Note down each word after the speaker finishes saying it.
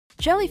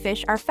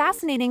Jellyfish are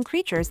fascinating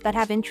creatures that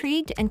have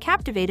intrigued and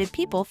captivated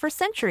people for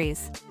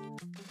centuries.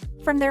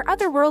 From their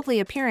otherworldly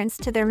appearance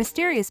to their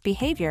mysterious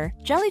behavior,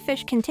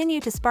 jellyfish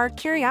continue to spark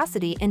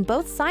curiosity in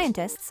both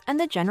scientists and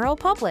the general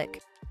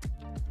public.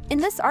 In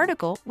this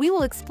article, we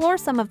will explore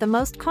some of the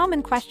most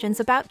common questions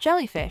about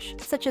jellyfish,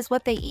 such as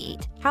what they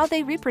eat, how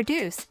they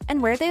reproduce,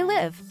 and where they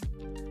live.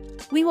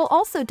 We will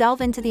also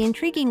delve into the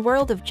intriguing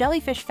world of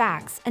jellyfish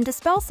facts and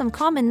dispel some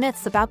common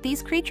myths about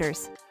these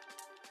creatures.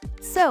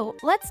 So,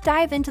 let's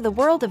dive into the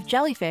world of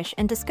jellyfish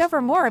and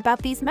discover more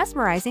about these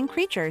mesmerizing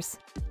creatures.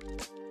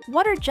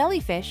 What are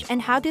jellyfish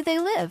and how do they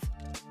live?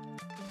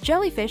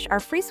 Jellyfish are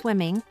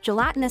free-swimming,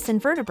 gelatinous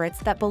invertebrates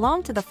that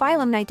belong to the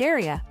phylum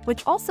Cnidaria,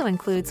 which also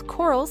includes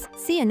corals,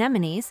 sea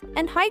anemones,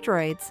 and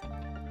hydroids.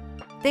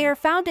 They are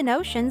found in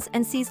oceans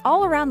and seas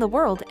all around the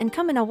world and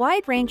come in a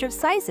wide range of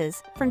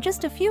sizes, from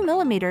just a few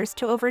millimeters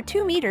to over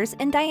 2 meters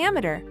in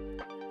diameter.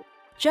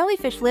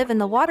 Jellyfish live in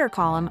the water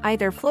column,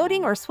 either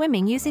floating or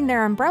swimming using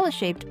their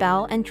umbrella-shaped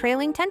bell and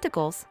trailing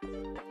tentacles.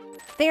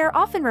 They are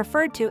often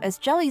referred to as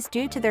jellies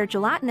due to their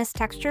gelatinous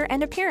texture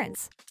and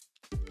appearance.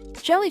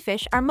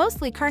 Jellyfish are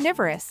mostly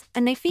carnivorous,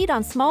 and they feed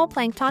on small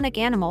planktonic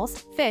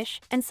animals, fish,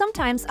 and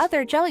sometimes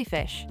other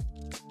jellyfish.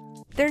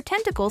 Their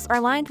tentacles are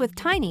lined with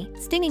tiny,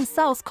 stinging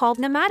cells called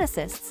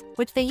nematocysts,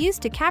 which they use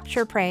to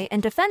capture prey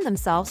and defend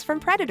themselves from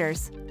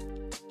predators.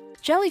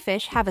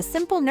 Jellyfish have a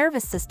simple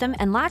nervous system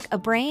and lack a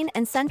brain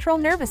and central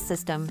nervous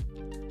system.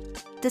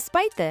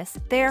 Despite this,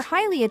 they are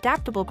highly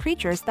adaptable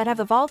creatures that have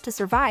evolved to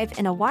survive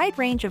in a wide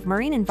range of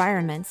marine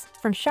environments,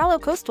 from shallow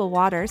coastal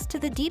waters to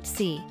the deep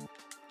sea.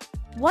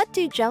 What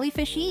do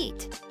jellyfish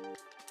eat?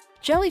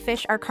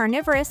 Jellyfish are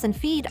carnivorous and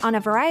feed on a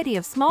variety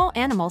of small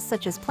animals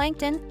such as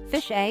plankton,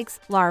 fish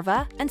eggs,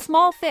 larvae, and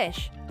small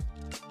fish.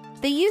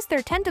 They use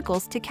their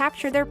tentacles to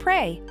capture their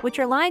prey, which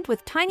are lined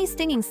with tiny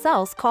stinging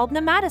cells called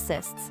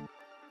nematocysts.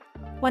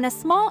 When a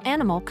small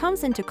animal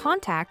comes into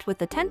contact with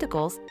the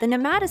tentacles, the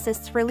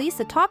nematocysts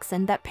release a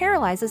toxin that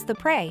paralyzes the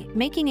prey,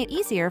 making it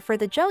easier for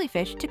the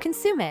jellyfish to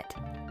consume it.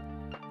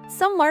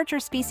 Some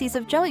larger species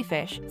of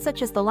jellyfish,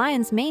 such as the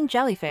lion's mane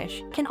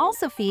jellyfish, can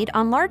also feed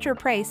on larger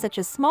prey such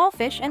as small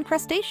fish and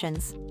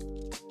crustaceans.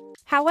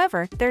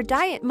 However, their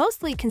diet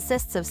mostly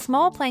consists of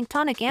small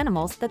planktonic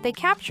animals that they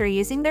capture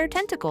using their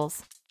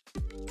tentacles.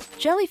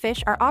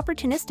 Jellyfish are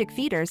opportunistic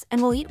feeders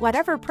and will eat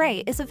whatever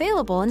prey is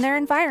available in their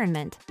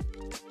environment.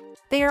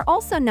 They are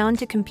also known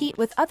to compete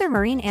with other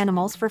marine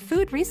animals for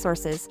food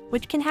resources,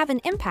 which can have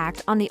an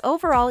impact on the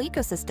overall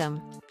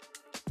ecosystem.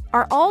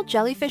 Are all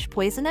jellyfish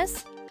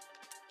poisonous?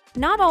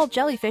 Not all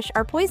jellyfish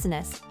are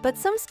poisonous, but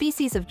some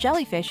species of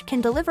jellyfish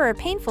can deliver a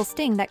painful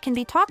sting that can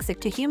be toxic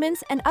to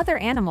humans and other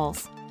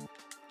animals.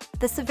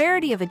 The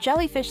severity of a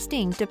jellyfish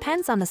sting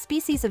depends on the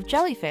species of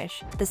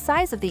jellyfish, the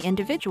size of the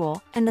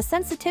individual, and the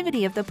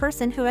sensitivity of the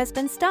person who has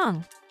been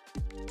stung.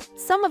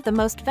 Some of the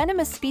most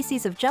venomous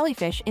species of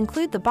jellyfish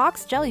include the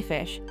box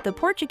jellyfish, the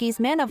Portuguese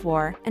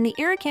man-of-war, and the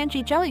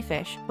irukandji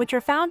jellyfish, which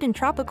are found in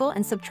tropical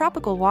and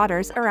subtropical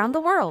waters around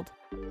the world.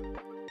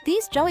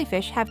 These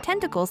jellyfish have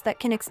tentacles that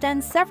can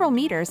extend several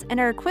meters and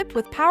are equipped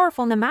with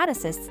powerful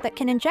nematocysts that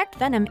can inject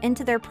venom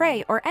into their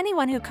prey or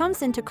anyone who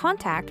comes into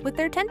contact with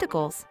their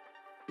tentacles.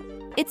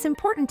 It's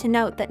important to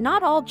note that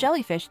not all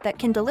jellyfish that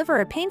can deliver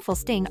a painful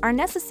sting are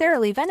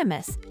necessarily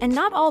venomous, and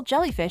not all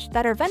jellyfish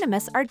that are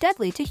venomous are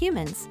deadly to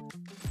humans.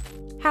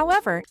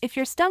 However, if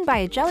you're stung by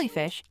a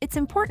jellyfish, it's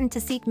important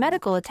to seek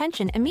medical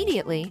attention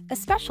immediately,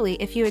 especially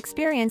if you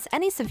experience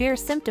any severe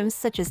symptoms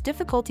such as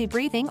difficulty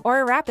breathing or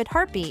a rapid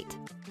heartbeat.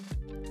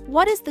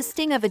 What is the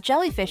sting of a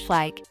jellyfish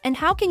like, and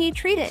how can you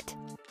treat it?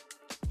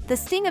 The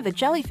sting of a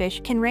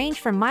jellyfish can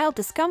range from mild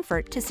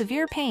discomfort to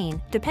severe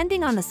pain,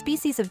 depending on the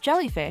species of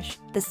jellyfish,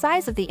 the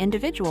size of the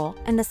individual,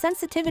 and the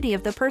sensitivity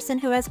of the person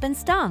who has been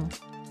stung.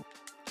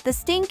 The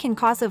sting can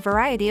cause a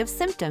variety of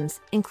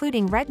symptoms,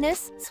 including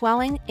redness,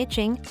 swelling,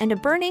 itching, and a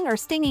burning or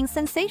stinging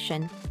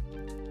sensation.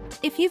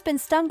 If you've been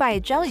stung by a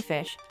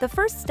jellyfish, the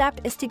first step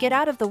is to get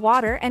out of the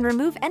water and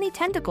remove any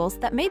tentacles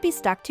that may be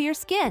stuck to your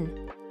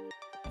skin.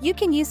 You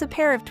can use a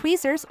pair of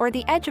tweezers or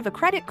the edge of a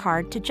credit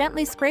card to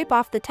gently scrape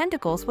off the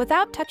tentacles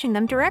without touching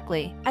them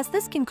directly, as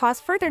this can cause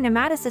further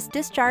nematocyst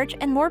discharge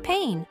and more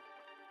pain.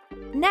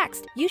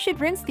 Next, you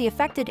should rinse the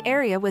affected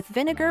area with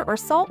vinegar or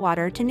salt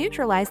water to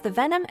neutralize the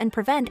venom and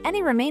prevent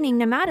any remaining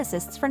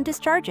nematocysts from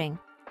discharging.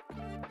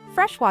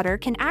 Fresh water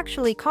can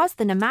actually cause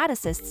the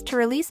nematocysts to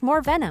release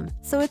more venom,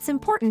 so it's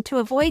important to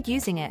avoid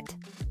using it.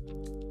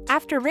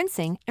 After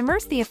rinsing,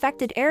 immerse the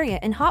affected area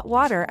in hot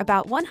water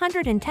about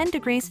 110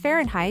 degrees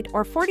Fahrenheit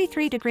or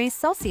 43 degrees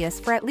Celsius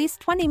for at least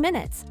 20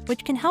 minutes,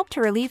 which can help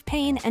to relieve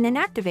pain and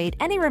inactivate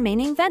any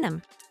remaining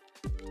venom.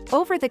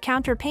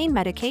 Over-the-counter pain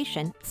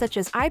medication, such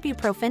as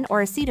ibuprofen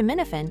or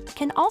acetaminophen,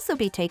 can also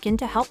be taken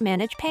to help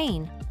manage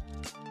pain.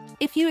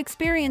 If you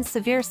experience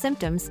severe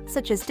symptoms,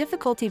 such as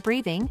difficulty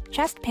breathing,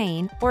 chest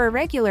pain, or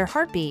irregular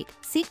heartbeat,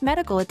 seek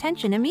medical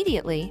attention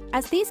immediately,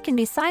 as these can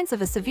be signs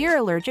of a severe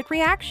allergic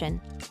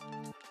reaction.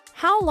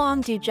 How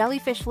long do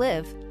jellyfish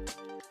live?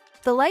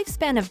 The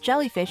lifespan of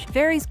jellyfish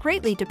varies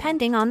greatly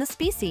depending on the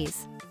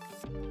species.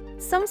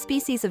 Some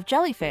species of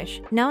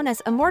jellyfish, known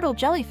as immortal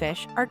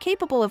jellyfish, are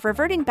capable of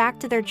reverting back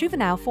to their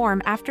juvenile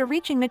form after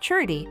reaching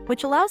maturity,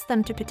 which allows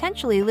them to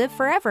potentially live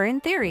forever in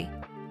theory.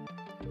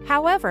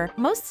 However,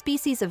 most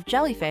species of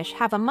jellyfish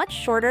have a much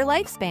shorter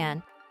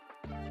lifespan.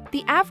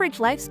 The average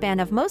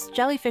lifespan of most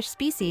jellyfish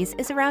species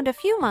is around a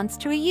few months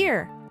to a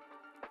year.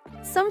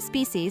 Some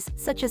species,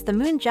 such as the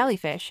moon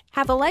jellyfish,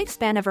 have a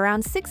lifespan of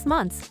around 6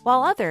 months,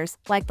 while others,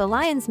 like the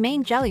lion's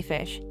mane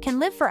jellyfish, can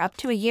live for up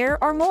to a year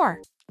or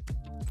more.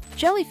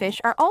 Jellyfish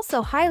are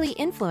also highly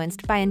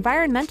influenced by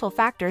environmental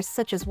factors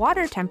such as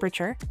water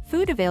temperature,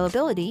 food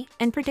availability,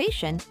 and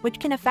predation, which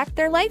can affect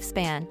their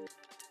lifespan.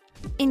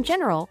 In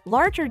general,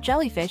 larger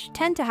jellyfish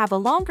tend to have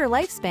a longer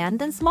lifespan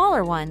than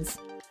smaller ones.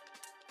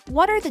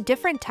 What are the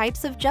different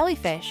types of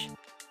jellyfish?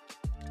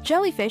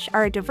 Jellyfish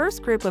are a diverse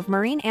group of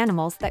marine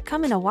animals that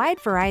come in a wide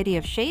variety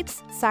of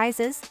shapes,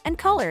 sizes, and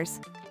colors.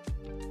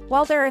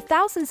 While there are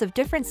thousands of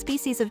different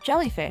species of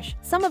jellyfish,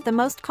 some of the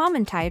most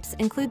common types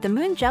include the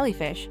moon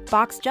jellyfish,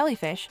 box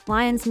jellyfish,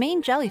 lion's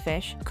mane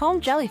jellyfish, comb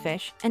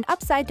jellyfish, and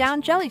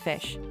upside-down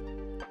jellyfish.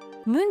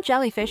 Moon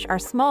jellyfish are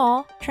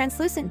small,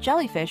 translucent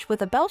jellyfish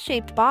with a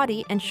bell-shaped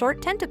body and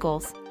short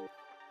tentacles.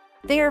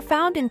 They are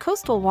found in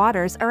coastal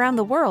waters around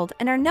the world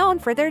and are known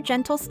for their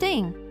gentle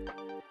sting.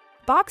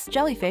 Box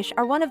jellyfish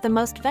are one of the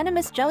most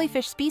venomous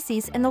jellyfish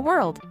species in the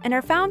world and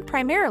are found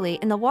primarily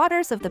in the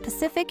waters of the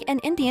Pacific and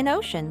Indian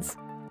Oceans.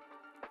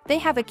 They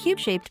have a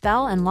cube-shaped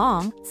bell and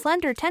long,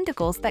 slender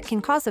tentacles that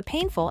can cause a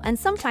painful and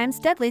sometimes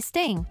deadly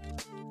sting.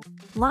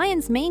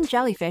 Lion's mane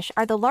jellyfish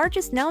are the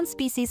largest known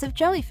species of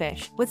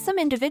jellyfish, with some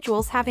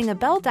individuals having a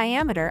bell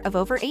diameter of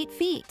over 8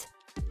 feet.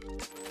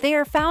 They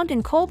are found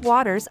in cold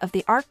waters of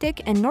the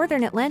Arctic and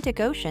northern Atlantic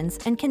Oceans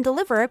and can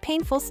deliver a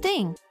painful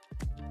sting.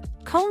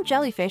 Comb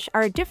jellyfish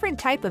are a different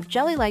type of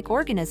jelly-like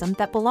organism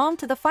that belong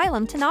to the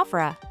phylum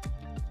Cnidaria.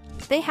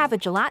 They have a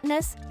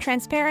gelatinous,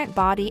 transparent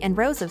body and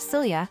rows of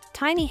cilia,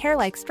 tiny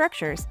hair-like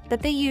structures,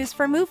 that they use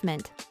for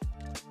movement.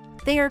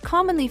 They are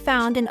commonly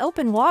found in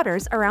open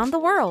waters around the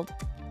world.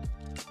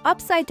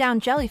 Upside-down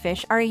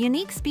jellyfish are a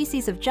unique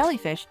species of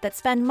jellyfish that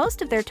spend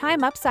most of their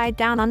time upside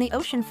down on the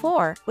ocean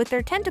floor, with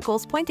their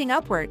tentacles pointing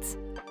upwards.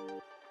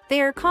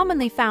 They are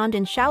commonly found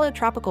in shallow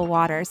tropical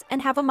waters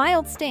and have a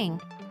mild sting.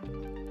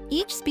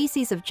 Each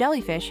species of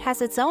jellyfish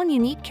has its own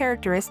unique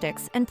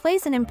characteristics and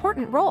plays an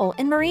important role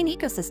in marine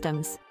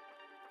ecosystems.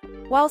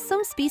 While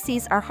some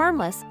species are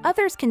harmless,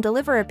 others can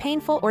deliver a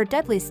painful or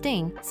deadly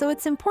sting, so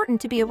it's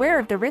important to be aware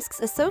of the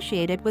risks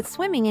associated with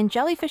swimming in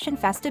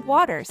jellyfish-infested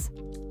waters.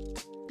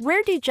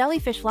 Where do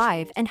jellyfish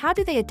live and how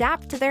do they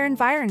adapt to their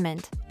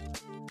environment?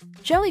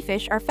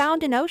 Jellyfish are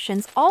found in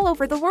oceans all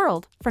over the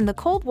world, from the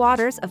cold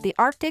waters of the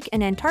Arctic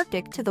and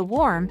Antarctic to the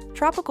warm,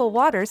 tropical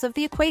waters of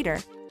the equator.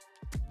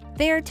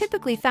 They are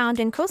typically found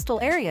in coastal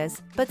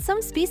areas, but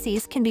some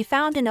species can be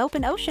found in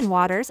open ocean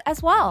waters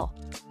as well.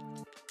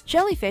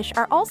 Jellyfish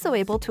are also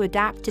able to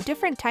adapt to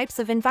different types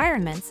of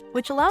environments,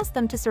 which allows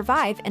them to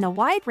survive in a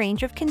wide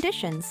range of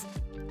conditions.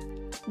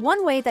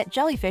 One way that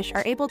jellyfish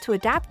are able to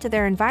adapt to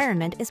their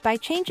environment is by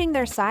changing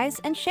their size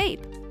and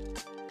shape.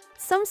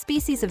 Some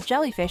species of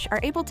jellyfish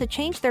are able to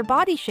change their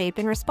body shape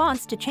in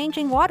response to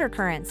changing water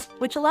currents,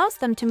 which allows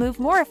them to move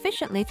more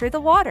efficiently through the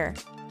water.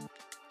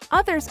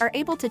 Others are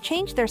able to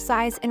change their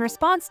size in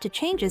response to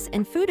changes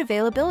in food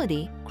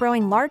availability,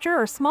 growing larger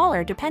or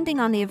smaller depending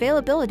on the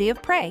availability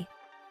of prey.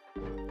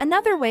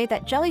 Another way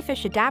that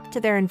jellyfish adapt to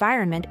their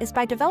environment is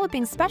by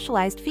developing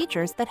specialized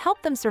features that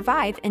help them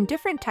survive in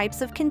different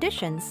types of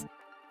conditions.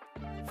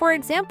 For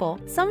example,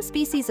 some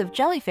species of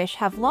jellyfish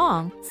have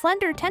long,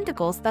 slender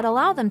tentacles that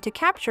allow them to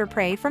capture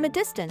prey from a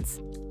distance.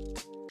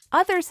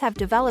 Others have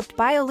developed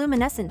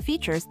bioluminescent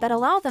features that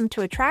allow them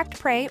to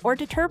attract prey or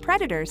deter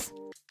predators.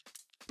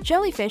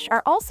 Jellyfish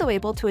are also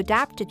able to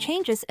adapt to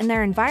changes in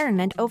their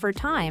environment over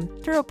time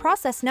through a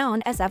process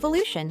known as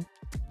evolution.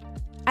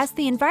 As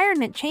the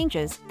environment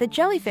changes, the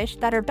jellyfish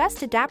that are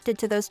best adapted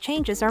to those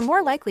changes are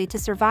more likely to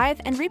survive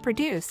and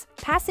reproduce,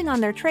 passing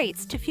on their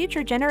traits to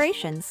future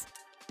generations.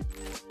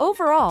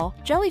 Overall,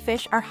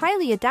 jellyfish are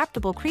highly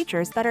adaptable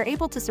creatures that are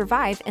able to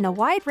survive in a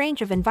wide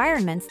range of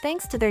environments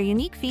thanks to their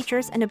unique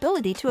features and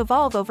ability to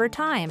evolve over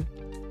time.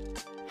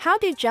 How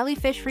do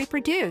jellyfish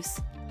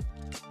reproduce?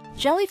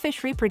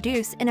 Jellyfish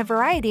reproduce in a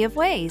variety of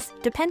ways,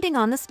 depending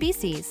on the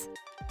species.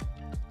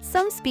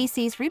 Some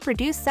species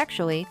reproduce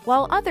sexually,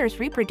 while others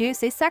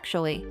reproduce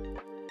asexually.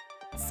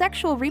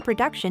 Sexual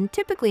reproduction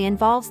typically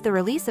involves the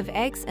release of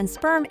eggs and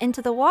sperm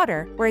into the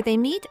water, where they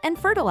meet and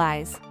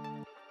fertilize.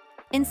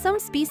 In some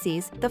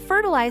species, the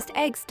fertilized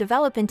eggs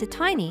develop into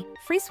tiny,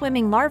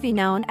 free-swimming larvae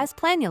known as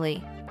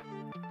planulae.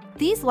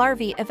 These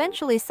larvae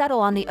eventually settle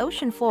on the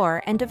ocean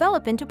floor and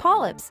develop into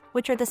polyps,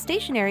 which are the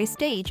stationary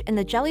stage in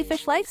the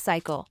jellyfish life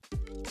cycle.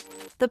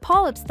 The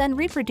polyps then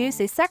reproduce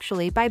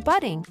asexually by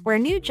budding, where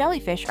new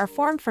jellyfish are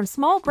formed from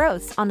small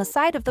growths on the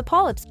side of the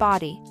polyp's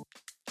body.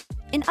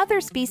 In other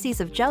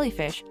species of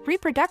jellyfish,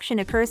 reproduction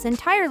occurs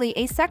entirely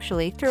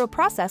asexually through a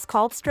process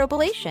called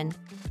strobilation.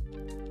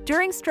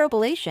 During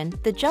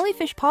strobilation, the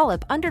jellyfish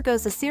polyp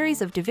undergoes a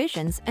series of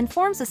divisions and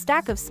forms a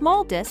stack of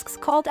small discs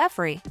called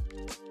ephrae.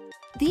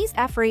 These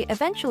ephrae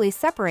eventually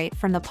separate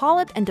from the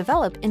polyp and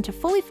develop into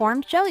fully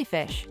formed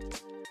jellyfish.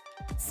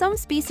 Some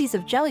species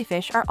of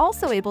jellyfish are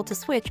also able to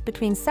switch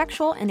between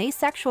sexual and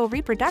asexual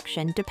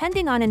reproduction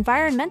depending on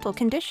environmental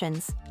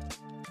conditions.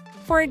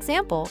 For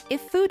example,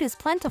 if food is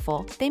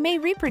plentiful, they may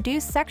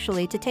reproduce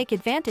sexually to take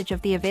advantage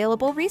of the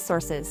available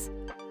resources.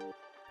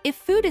 If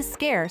food is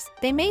scarce,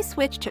 they may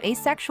switch to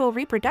asexual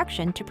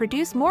reproduction to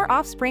produce more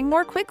offspring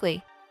more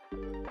quickly.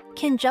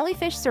 Can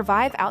jellyfish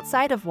survive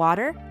outside of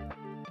water?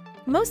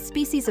 Most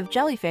species of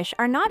jellyfish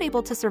are not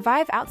able to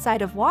survive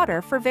outside of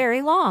water for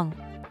very long.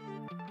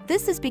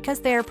 This is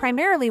because they are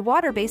primarily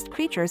water-based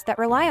creatures that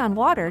rely on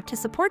water to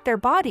support their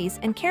bodies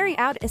and carry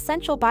out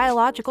essential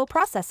biological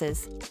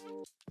processes.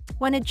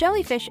 When a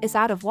jellyfish is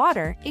out of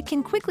water, it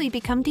can quickly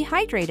become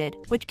dehydrated,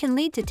 which can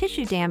lead to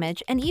tissue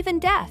damage and even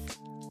death.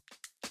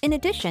 In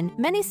addition,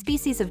 many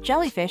species of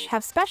jellyfish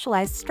have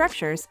specialized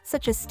structures,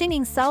 such as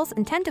stinging cells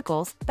and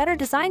tentacles, that are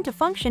designed to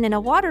function in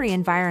a watery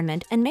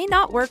environment and may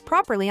not work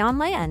properly on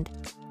land.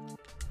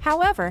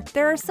 However,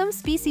 there are some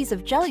species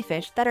of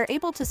jellyfish that are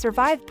able to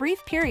survive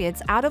brief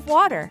periods out of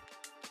water.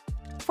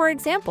 For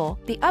example,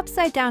 the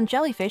upside-down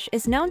jellyfish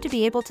is known to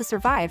be able to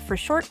survive for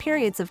short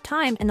periods of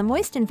time in the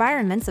moist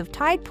environments of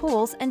tide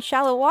pools and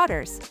shallow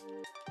waters.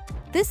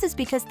 This is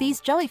because these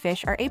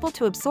jellyfish are able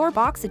to absorb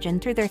oxygen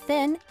through their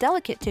thin,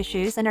 delicate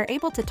tissues and are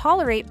able to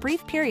tolerate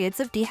brief periods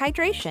of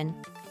dehydration.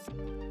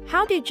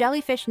 How do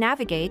jellyfish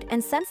navigate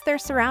and sense their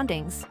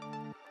surroundings?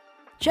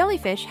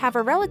 Jellyfish have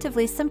a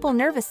relatively simple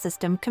nervous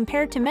system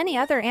compared to many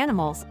other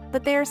animals,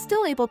 but they are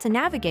still able to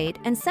navigate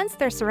and sense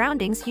their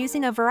surroundings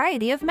using a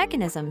variety of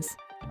mechanisms.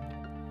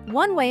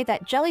 One way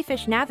that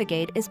jellyfish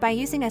navigate is by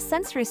using a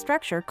sensory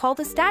structure called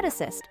a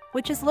statocyst,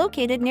 which is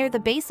located near the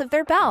base of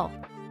their bell.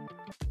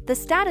 The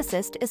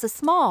statocyst is a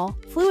small,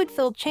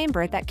 fluid-filled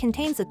chamber that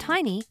contains a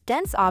tiny,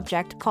 dense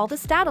object called a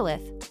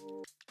statolith.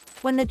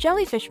 When the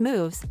jellyfish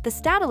moves, the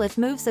statolith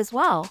moves as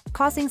well,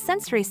 causing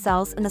sensory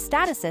cells in the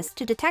statocyst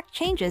to detect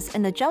changes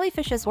in the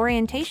jellyfish's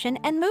orientation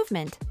and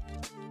movement.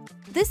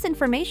 This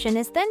information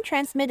is then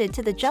transmitted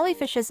to the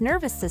jellyfish's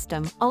nervous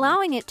system,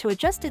 allowing it to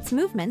adjust its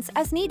movements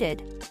as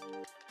needed.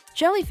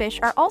 Jellyfish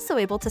are also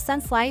able to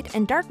sense light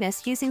and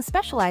darkness using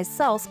specialized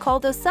cells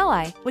called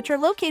ocelli, which are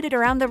located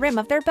around the rim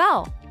of their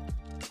bell.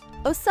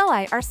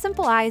 Ocelli are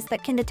simple eyes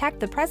that can detect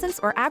the presence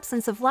or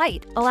absence of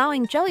light,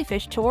 allowing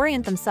jellyfish to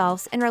orient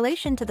themselves in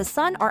relation to the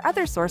sun or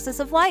other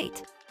sources of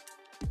light.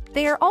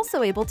 They are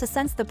also able to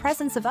sense the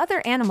presence of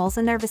other animals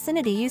in their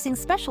vicinity using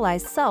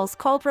specialized cells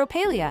called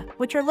rhopalia,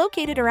 which are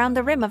located around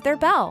the rim of their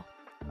bell.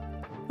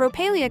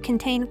 Rhopalia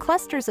contain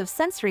clusters of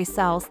sensory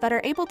cells that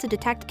are able to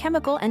detect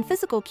chemical and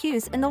physical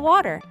cues in the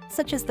water,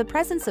 such as the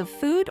presence of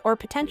food or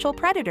potential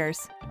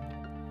predators.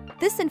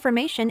 This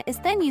information is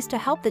then used to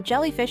help the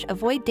jellyfish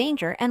avoid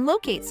danger and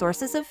locate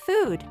sources of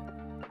food.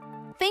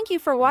 Thank you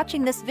for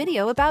watching this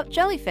video about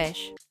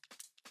jellyfish.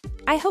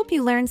 I hope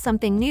you learned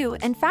something new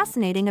and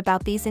fascinating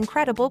about these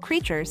incredible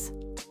creatures.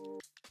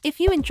 If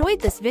you enjoyed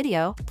this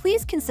video,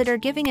 please consider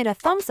giving it a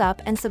thumbs up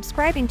and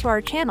subscribing to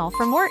our channel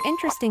for more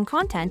interesting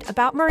content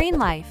about marine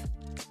life.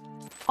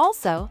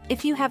 Also,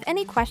 if you have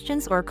any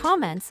questions or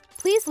comments,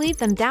 please leave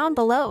them down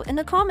below in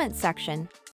the comments section.